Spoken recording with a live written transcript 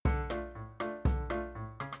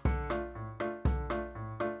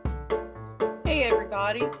Hey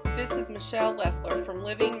everybody, this is Michelle Leffler from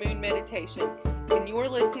Living Moon Meditation, and you're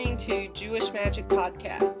listening to Jewish Magic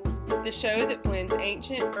Podcast, the show that blends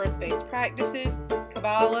ancient earth-based practices,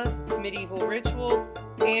 Kabbalah, medieval rituals,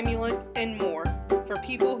 amulets, and more for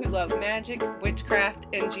people who love magic, witchcraft,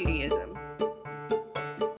 and Judaism.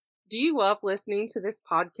 Do you love listening to this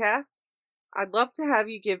podcast? I'd love to have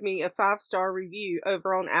you give me a 5-star review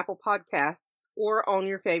over on Apple Podcasts or on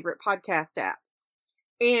your favorite podcast app.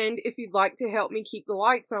 And if you'd like to help me keep the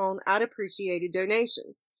lights on, I'd appreciate a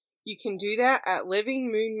donation. You can do that at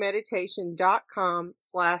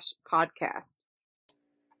livingmoonmeditation.com/podcast.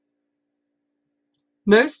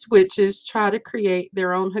 Most witches try to create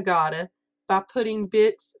their own Haggadah by putting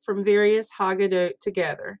bits from various Haggadot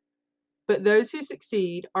together. But those who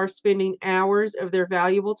succeed are spending hours of their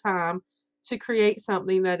valuable time to create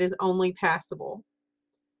something that is only passable.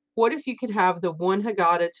 What if you could have the one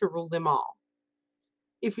Haggadah to rule them all?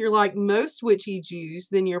 If you're like most witchy Jews,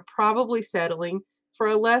 then you're probably settling for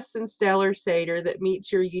a less than stellar Seder that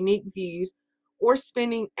meets your unique views, or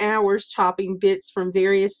spending hours chopping bits from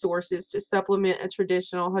various sources to supplement a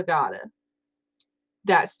traditional Haggadah.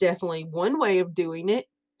 That's definitely one way of doing it.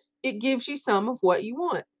 It gives you some of what you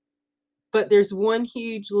want. But there's one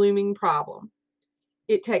huge looming problem.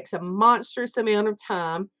 It takes a monstrous amount of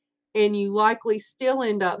time, and you likely still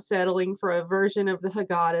end up settling for a version of the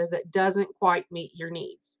Haggadah that doesn't quite meet your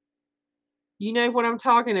needs. You know what I'm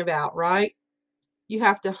talking about, right? You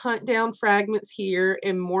have to hunt down fragments here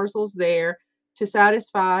and morsels there to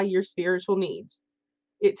satisfy your spiritual needs.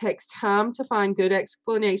 It takes time to find good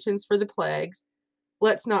explanations for the plagues.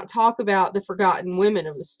 Let's not talk about the forgotten women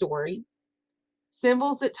of the story.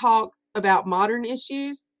 Symbols that talk about modern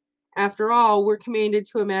issues. After all, we're commanded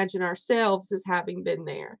to imagine ourselves as having been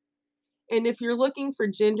there. And if you're looking for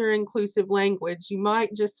gender-inclusive language, you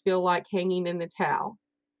might just feel like hanging in the towel.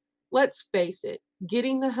 Let's face it,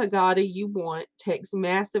 getting the Haggadah you want takes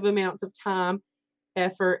massive amounts of time,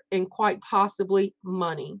 effort, and quite possibly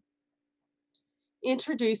money.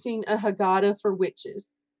 Introducing a Haggadah for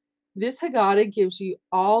witches. This Haggadah gives you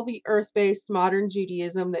all the earth-based modern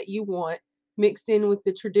Judaism that you want, mixed in with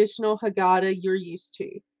the traditional Haggadah you're used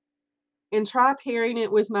to. And try pairing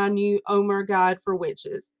it with my new Omer guide for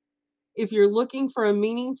witches. If you're looking for a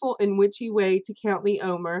meaningful and witchy way to count the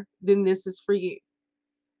Omer, then this is for you.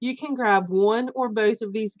 You can grab one or both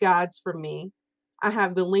of these guides from me. I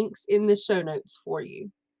have the links in the show notes for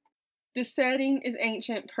you. The setting is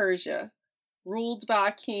ancient Persia, ruled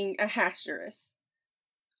by King Ahasuerus.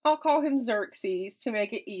 I'll call him Xerxes to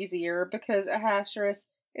make it easier because Ahasuerus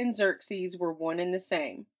and Xerxes were one and the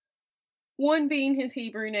same, one being his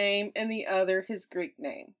Hebrew name and the other his Greek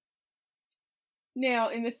name. Now,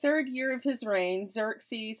 in the 3rd year of his reign,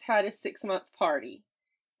 Xerxes had a 6-month party,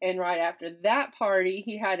 and right after that party,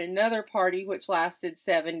 he had another party which lasted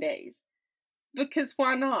 7 days. Because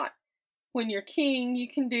why not? When you're king, you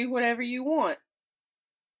can do whatever you want.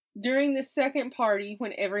 During the second party,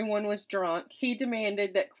 when everyone was drunk, he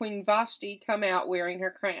demanded that Queen Vashti come out wearing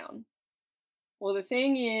her crown. Well, the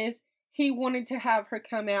thing is, he wanted to have her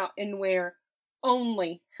come out and wear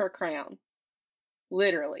only her crown.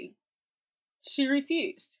 Literally. She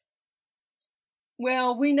refused.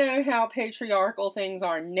 Well, we know how patriarchal things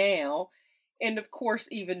are now, and of course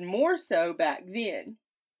even more so back then.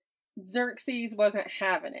 Xerxes wasn't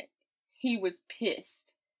having it. He was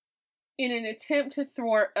pissed. In an attempt to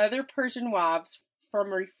thwart other Persian wives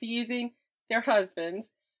from refusing their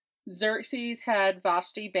husbands, Xerxes had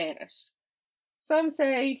Vashti banished. Some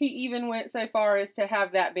say he even went so far as to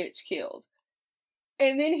have that bitch killed.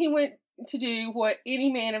 And then he went to do what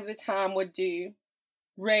any man of the time would do,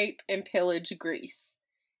 rape and pillage Greece.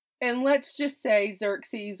 And let's just say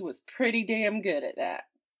Xerxes was pretty damn good at that.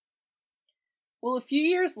 Well, a few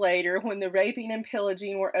years later, when the raping and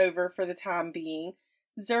pillaging were over for the time being,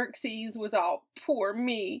 Xerxes was all, poor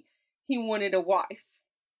me, he wanted a wife.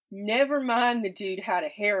 Never mind the dude had a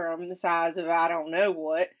harem the size of I don't know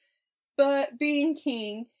what, but being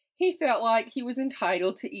king, he felt like he was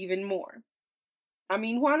entitled to even more. I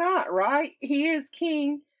mean, why not, right? He is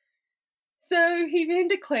king. So he then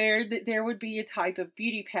declared that there would be a type of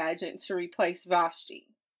beauty pageant to replace Vashti.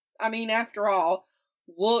 I mean, after all,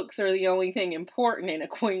 looks are the only thing important in a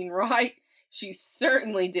queen, right? She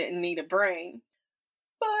certainly didn't need a brain.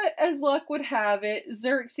 But as luck would have it,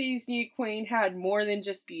 Xerxes' new queen had more than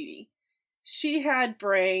just beauty. She had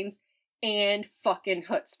brains and fucking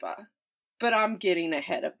chutzpah. But I'm getting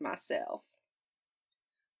ahead of myself.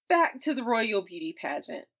 Back to the royal beauty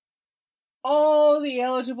pageant. All the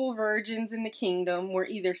eligible virgins in the kingdom were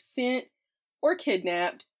either sent or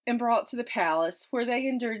kidnapped and brought to the palace, where they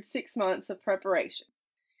endured 6 months of preparation.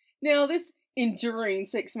 Now, this enduring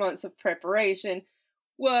 6 months of preparation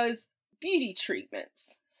was beauty treatments,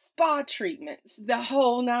 spa treatments, the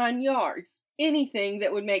whole 9 yards. Anything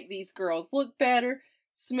that would make these girls look better,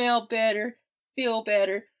 smell better, feel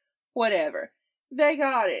better, whatever. They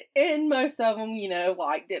got it. And most of them,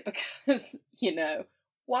 liked it because,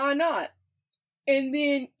 why not? And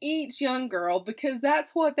then each young girl, because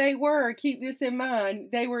that's what they were, keep this in mind,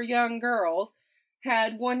 they were young girls,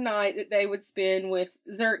 had one night that they would spend with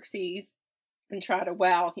Xerxes and try to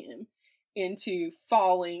wow him into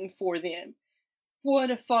falling for them.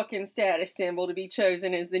 What a fucking status symbol to be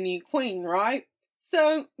chosen as the new queen, right?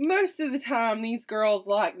 So, most of the time, these girls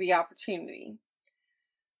liked the opportunity.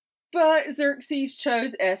 But Xerxes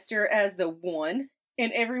chose Esther as the one,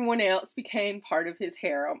 and everyone else became part of his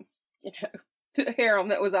harem. The harem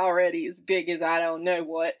that was already as big as I don't know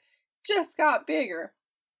what, just got bigger.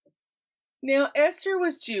 Now, Esther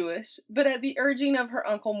was Jewish, but at the urging of her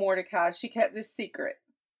uncle Mordecai, she kept this secret.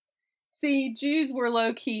 See, Jews were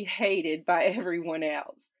low-key hated by everyone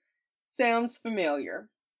else. Sounds familiar.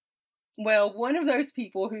 Well, one of those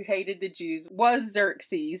people who hated the Jews was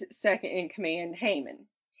Xerxes' second-in-command, Haman.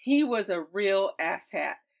 He was a real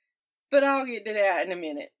asshat, but I'll get to that in a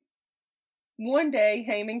minute. One day,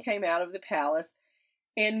 Haman came out of the palace,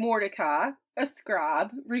 and Mordecai, a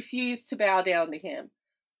scribe, refused to bow down to him.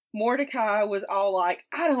 Mordecai was all like,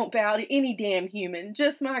 I don't bow to any damn human,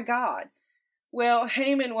 just my God. Well,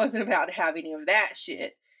 Haman wasn't about to have any of that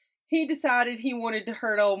shit. He decided he wanted to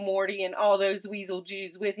hurt old Morty and all those weasel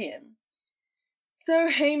Jews with him. So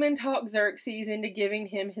Haman talked Xerxes into giving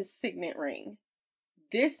him his signet ring.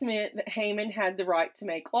 This meant that Haman had the right to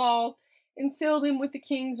make laws and seal them with the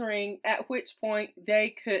king's ring, at which point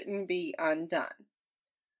they couldn't be undone.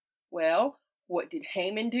 Well, what did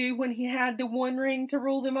Haman do when he had the one ring to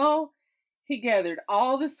rule them all? He gathered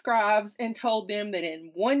all the scribes and told them that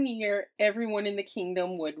in 1 year, everyone in the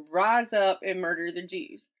kingdom would rise up and murder the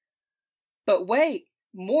Jews. But wait,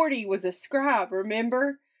 Morty was a scribe,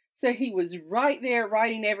 remember? So he was right there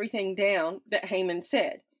writing everything down that Haman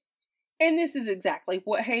said. And this is exactly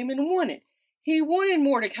what Haman wanted. He wanted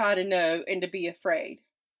Mordecai to know and to be afraid.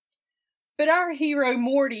 But our hero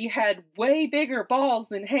Morty had way bigger balls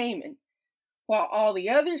than Haman. While all the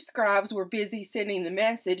other scribes were busy sending the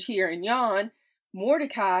message here and yon,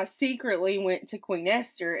 Mordecai secretly went to Queen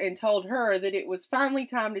Esther and told her that it was finally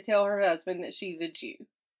time to tell her husband that she's a Jew.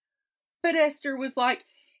 But Esther was like,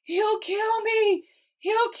 he'll kill me!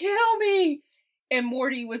 He'll kill me! And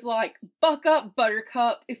Morty was like, buck up,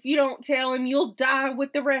 Buttercup. If you don't tell him, you'll die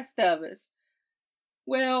with the rest of us.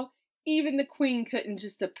 Well, even the queen couldn't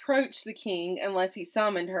just approach the king unless he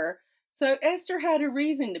summoned her, so Esther had a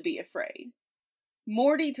reason to be afraid.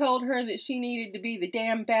 Morty told her that she needed to be the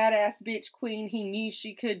damn badass bitch queen he knew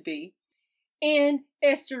she could be. And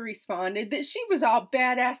Esther responded that she was all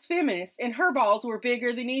badass feminist and her balls were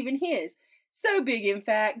bigger than even his. So big, in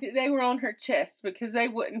fact, that they were on her chest because they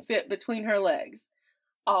wouldn't fit between her legs.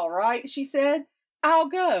 All right, she said, I'll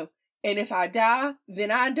go. And if I die,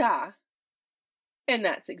 then I die. And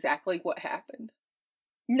that's exactly what happened.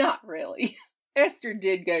 Not really. Esther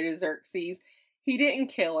did go to Xerxes. He didn't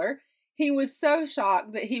kill her. He was so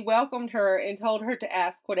shocked that he welcomed her and told her to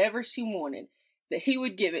ask whatever she wanted, that he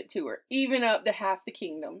would give it to her, even up to half the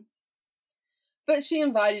kingdom. But she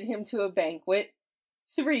invited him to a banquet,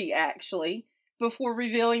 3 actually, before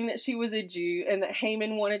revealing that she was a Jew and that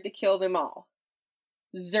Haman wanted to kill them all.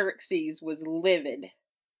 Xerxes was livid.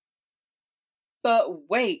 But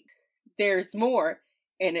wait, there's more,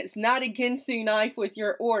 and it's not a Ginsu knife with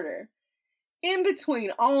your order. In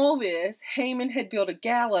between all this, Haman had built a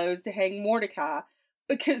gallows to hang Mordecai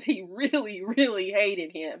because he really, really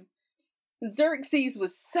hated him. Xerxes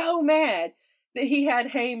was so mad that he had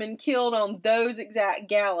Haman killed on those exact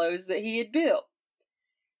gallows that he had built.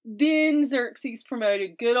 Then Xerxes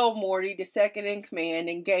promoted good old Morty to second in command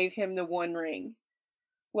and gave him the one ring.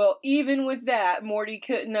 Well, even with that, Morty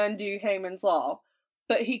couldn't undo Haman's law,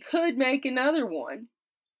 but he could make another one.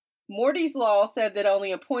 Morty's law said that on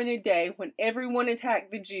the appointed day, when everyone attacked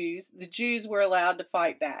the Jews were allowed to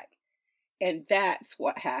fight back. And that's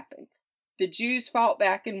what happened. The Jews fought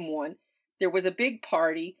back and won. There was a big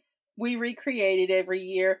party. We recreate it every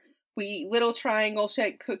year. We eat little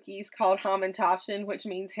triangle-shaped cookies called Hamantaschen, which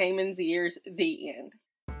means Haman's ears. The end.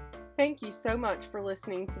 Thank you so much for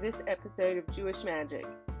listening to this episode of Jewish Magic.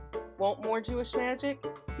 Want more Jewish Magic?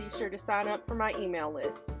 Be sure to sign up for my email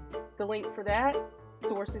list. The link for that,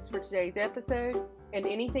 sources for today's episode, and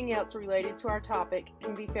anything else related to our topic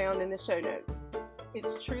can be found in the show notes.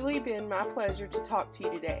 It's truly been my pleasure to talk to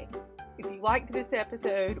you today. If you liked this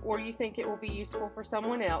episode or you think it will be useful for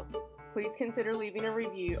someone else, please consider leaving a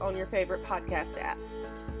review on your favorite podcast app.